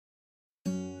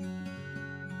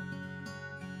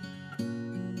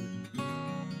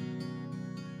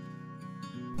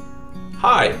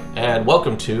Hi, and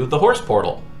welcome to the Horse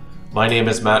Portal. My name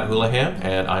is Matt Houlihan,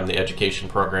 and I'm the Education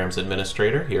Programs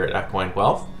Administrator here at Equine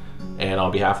Wealth. And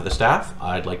on behalf of the staff,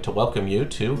 I'd like to welcome you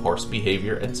to Horse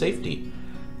Behavior and Safety.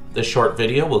 This short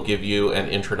video will give you an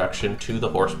introduction to the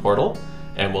Horse Portal,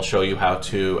 and will show you how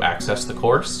to access the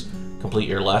course, complete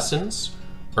your lessons,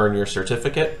 earn your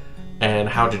certificate, and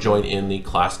how to join in the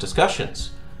class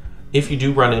discussions. If you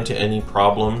do run into any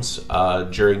problems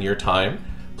during your time,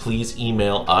 please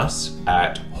email us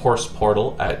at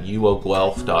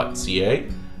horseportal@uoguelph.ca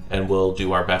and we'll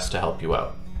do our best to help you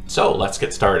out. So let's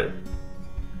get started.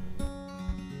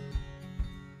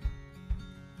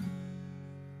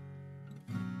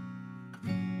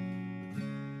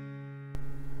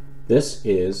 This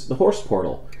is the Horse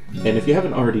Portal, and if you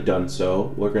haven't already done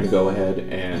so, we're going to go ahead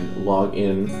and log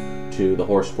in to the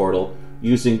Horse Portal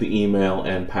using the email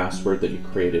and password that you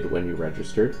created when you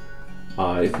registered.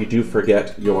 If you do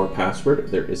forget your password,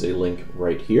 there is a link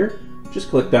right here. Just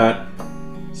click that,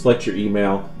 select your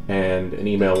email, and an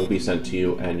email will be sent to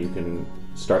you and you can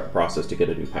start the process to get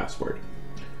a new password.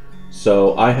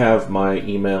 So I have my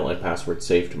email and password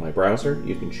saved to my browser.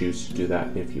 You can choose to do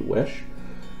that if you wish.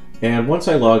 And once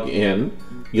I log in,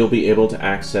 you'll be able to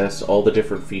access all the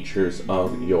different features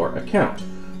of your account.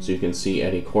 So you can see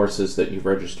any courses that you've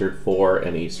registered for,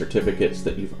 any certificates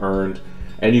that you've earned,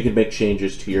 and you can make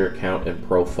changes to your account and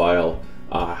profile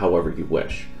however you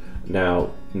wish.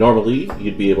 Now, normally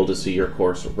you'd be able to see your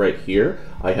course right here.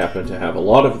 I happen to have a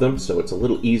lot of them, so it's a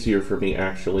little easier for me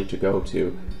actually to go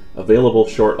to available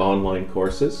short online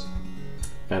courses.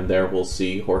 And there we'll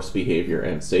see Horse Behavior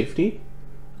and Safety.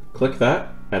 Click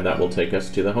that, and that will take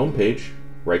us to the home page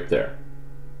right there.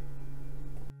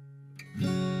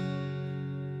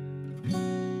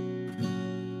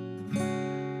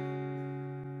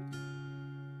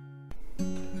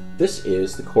 This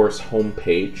is the course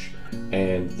homepage,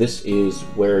 and this is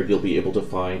where you'll be able to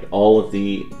find all of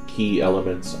the key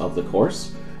elements of the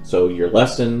course. So your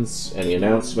lessons, any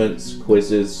announcements,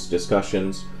 quizzes,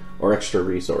 discussions, or extra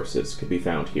resources could be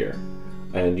found here.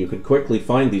 And you can quickly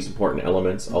find these important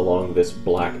elements along this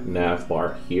black nav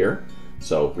bar here.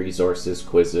 So resources,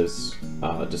 quizzes,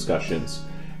 discussions,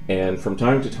 and from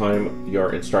time to time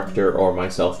your instructor or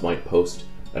myself might post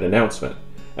an announcement.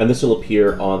 And this will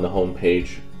appear on the home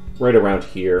page right around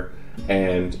here,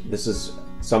 and this is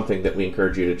something that we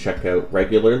encourage you to check out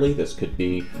regularly. This could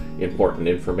be important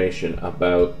information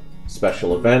about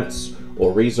special events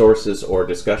or resources or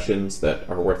discussions that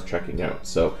are worth checking out.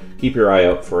 So keep your eye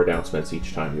out for announcements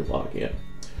each time you log in.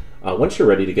 Once you're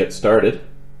ready to get started,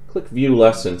 click View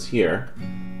Lessons here,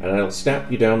 and it'll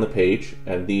snap you down the page,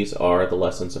 and these are the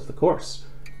lessons of the course.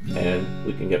 And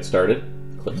we can get started.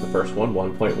 Click the first one,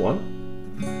 1.1.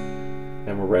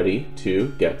 And we're ready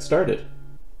to get started.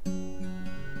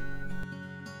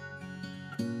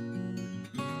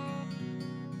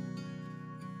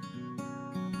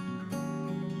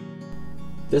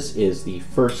 This is the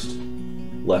first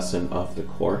lesson of the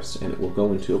course, and it will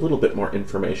go into a little bit more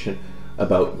information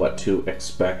about what to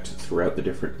expect throughout the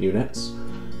different units.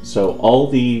 So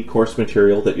all the course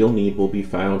material that you'll need will be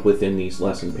found within these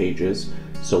lesson pages,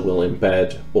 so we'll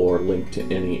embed or link to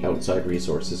any outside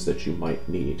resources that you might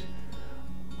need.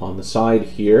 On the side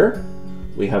here,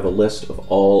 we have a list of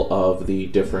all of the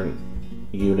different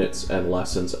units and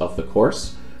lessons of the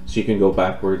course. So you can go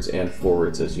backwards and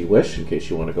forwards as you wish in case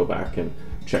you want to go back and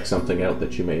check something out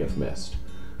that you may have missed.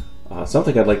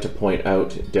 Something I'd like to point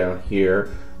out down here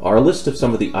are a list of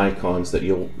some of the icons that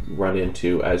you'll run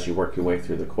into as you work your way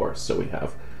through the course. So we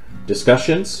have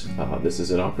discussions. This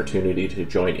is an opportunity to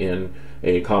join in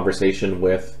a conversation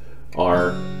with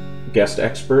our guest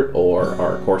expert or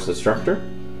our course instructor.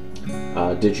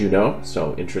 Did you know?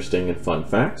 So interesting and fun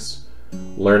facts.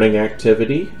 Learning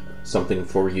activity, something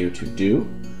for you to do.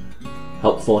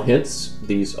 Helpful hints,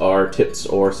 these are tips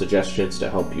or suggestions to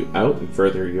help you out and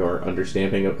further your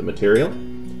understanding of the material.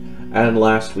 And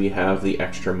last we have the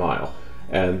extra mile,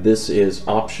 and this is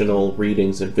optional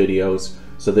readings and videos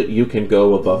so that you can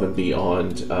go above and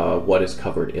beyond what is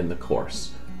covered in the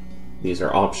course. These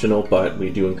are optional, but we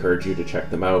do encourage you to check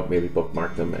them out, maybe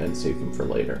bookmark them and save them for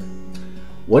later.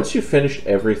 Once you've finished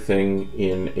everything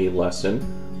in a lesson,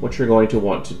 what you're going to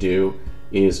want to do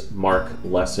is mark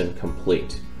lesson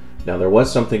complete. Now there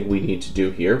was something we need to do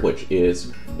here, which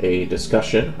is a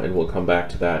discussion, and we'll come back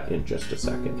to that in just a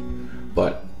second.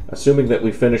 But assuming that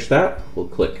we finished that, we'll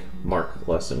click Mark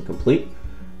Lesson Complete,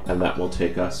 and that will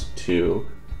take us to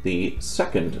the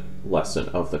second lesson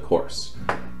of the course.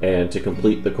 And to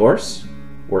complete the course,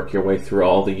 work your way through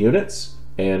all the units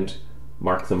and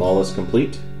mark them all as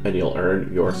complete, and you'll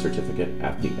earn your certificate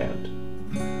at the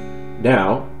end.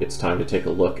 Now it's time to take a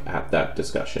look at that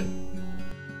discussion.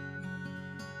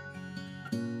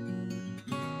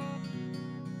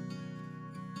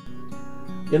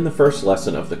 In the first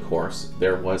lesson of the course,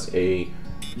 there was a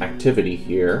activity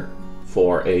here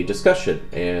for a discussion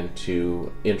and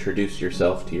to introduce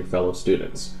yourself to your fellow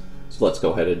students. So let's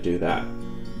go ahead and do that.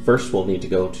 First, we'll need to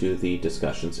go to the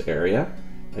discussions area,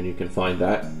 and you can find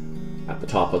that at the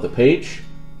top of the page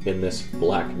in this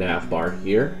black nav bar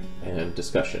here, and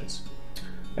discussions.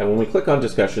 And when we click on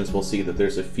discussions, we'll see that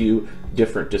there's a few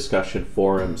different discussion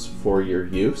forums for your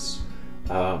use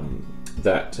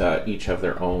that each have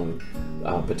their own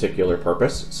particular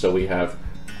purpose. So we have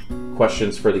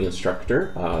questions for the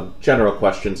instructor, general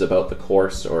questions about the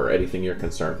course or anything you're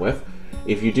concerned with.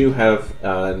 If you do have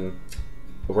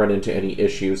run into any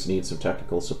issues, need some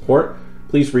technical support,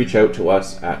 please reach out to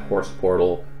us at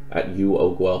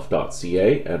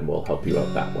horseportal@uoguelph.ca and we'll help you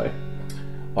out that way.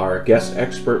 Our guest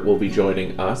expert will be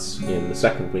joining us in the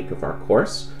second week of our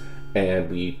course, and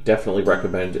we definitely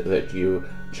recommend that you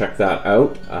check that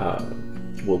out.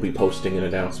 We'll be posting an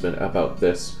announcement about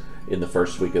this in the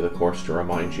first week of the course to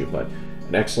remind you, but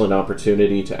an excellent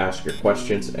opportunity to ask your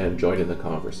questions and join in the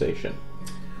conversation.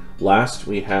 Last,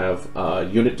 we have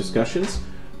unit discussions,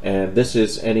 and this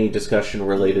is any discussion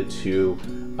related to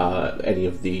any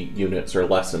of the units or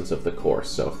lessons of the course.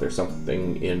 So if there's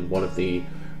something in one of the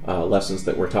lessons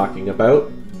that we're talking about,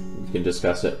 you can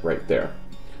discuss it right there.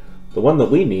 The one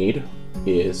that we need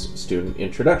is student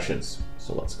introductions.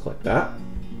 So let's click that.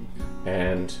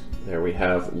 And there we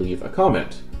have leave a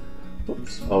comment.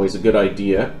 Oops. Always a good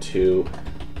idea to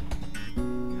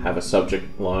have a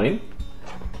subject line.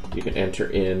 You can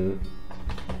enter in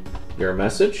your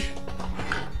message.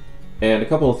 And a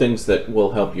couple of things that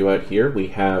will help you out here. We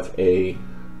have a,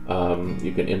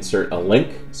 you can insert a link.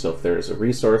 So if there's a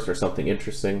resource or something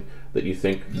interesting that you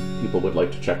think people would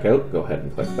like to check out, go ahead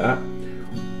and click that.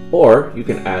 Or you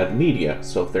can add media.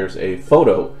 So if there's a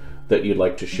photo that you'd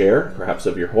like to share, perhaps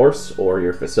of your horse or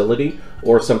your facility,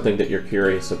 or something that you're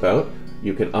curious about,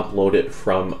 you can upload it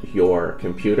from your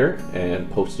computer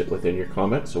and post it within your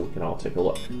comment so we can all take a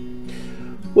look.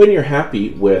 When you're happy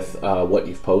with what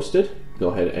you've posted, go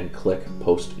ahead and click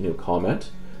Post New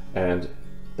Comment, and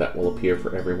that will appear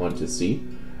for everyone to see.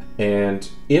 And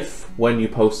if when you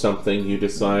post something you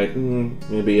decide,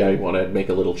 maybe I want to make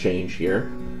a little change here,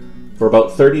 for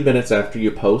about 30 minutes after you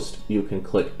post, you can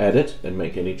click Edit and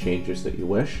make any changes that you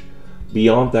wish.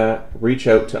 Beyond that, reach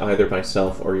out to either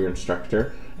myself or your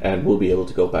instructor, and we'll be able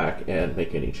to go back and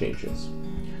make any changes.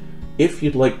 If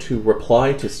you'd like to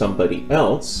reply to somebody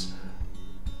else,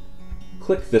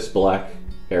 click this black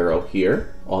arrow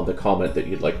here on the comment that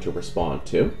you'd like to respond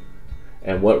to.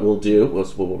 And what we'll do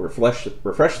is we'll refresh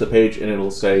the page, and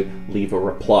it'll say leave a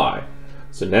reply.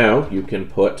 So now you can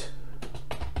put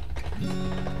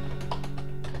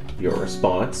your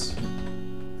response,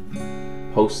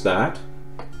 post that,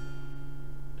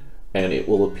 and it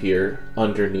will appear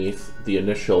underneath the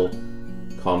initial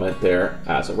comment there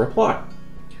as a reply.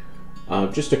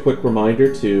 Just a quick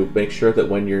reminder to make sure that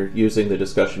when you're using the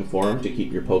discussion forum to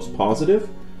keep your post positive,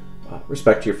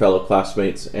 respect your fellow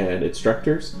classmates and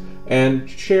instructors, and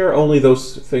share only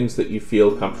those things that you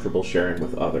feel comfortable sharing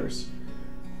with others.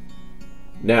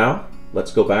 Now,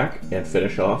 let's go back and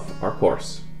finish off our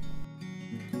course.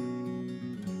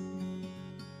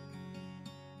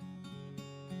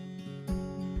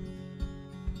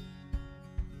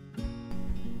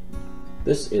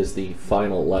 This is the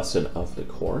final lesson of the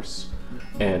course,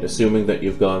 and assuming that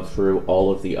you've gone through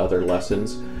all of the other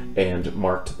lessons and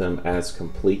marked them as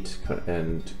complete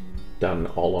and done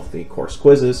all of the course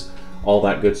quizzes, all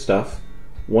that good stuff,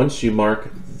 once you mark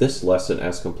this lesson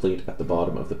as complete at the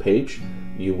bottom of the page,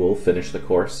 you will finish the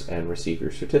course and receive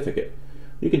your certificate.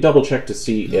 You can double check to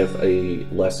see if a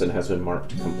lesson has been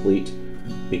marked complete,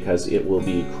 because it will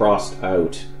be crossed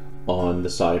out on the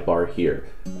sidebar here.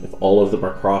 If all of them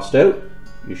are crossed out,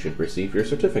 you should receive your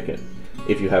certificate.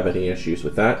 If you have any issues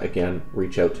with that, again,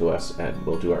 reach out to us and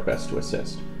we'll do our best to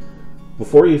assist.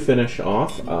 Before you finish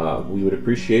off, we would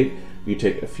appreciate you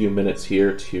take a few minutes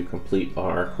here to complete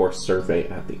our course survey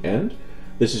at the end.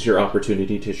 This is your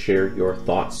opportunity to share your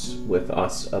thoughts with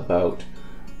us about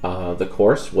the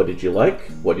course. What did you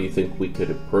like? What do you think we could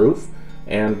improve?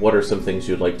 And what are some things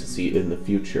you'd like to see in the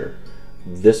future?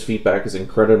 This feedback is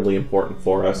incredibly important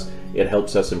for us. It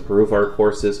helps us improve our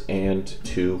courses and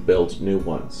to build new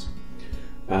ones.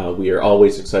 We are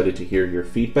always excited to hear your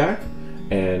feedback,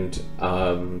 and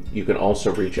you can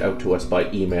also reach out to us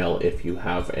by email if you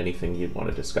have anything you'd want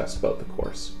to discuss about the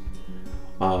course.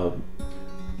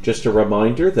 Just a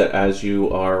reminder that as you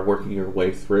are working your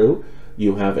way through,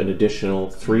 you have an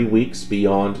additional 3 weeks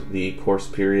beyond the course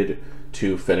period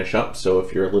to finish up. So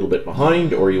if you're a little bit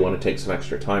behind or you want to take some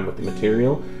extra time with the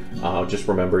material, just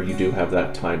remember you do have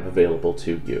that time available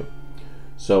to you.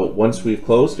 So once we've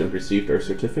closed and received our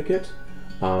certificate,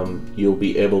 you'll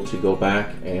be able to go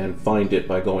back and find it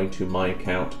by going to My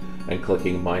Account and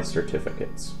clicking My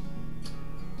Certificates.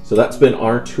 So that's been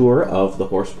our tour of the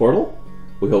Horse Portal.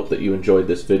 We hope that you enjoyed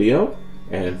this video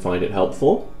and find it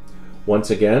helpful.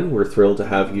 Once again, we're thrilled to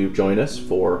have you join us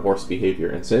for Horse Behavior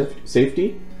and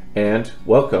Safety, and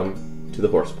welcome to the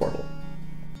Horse Portal.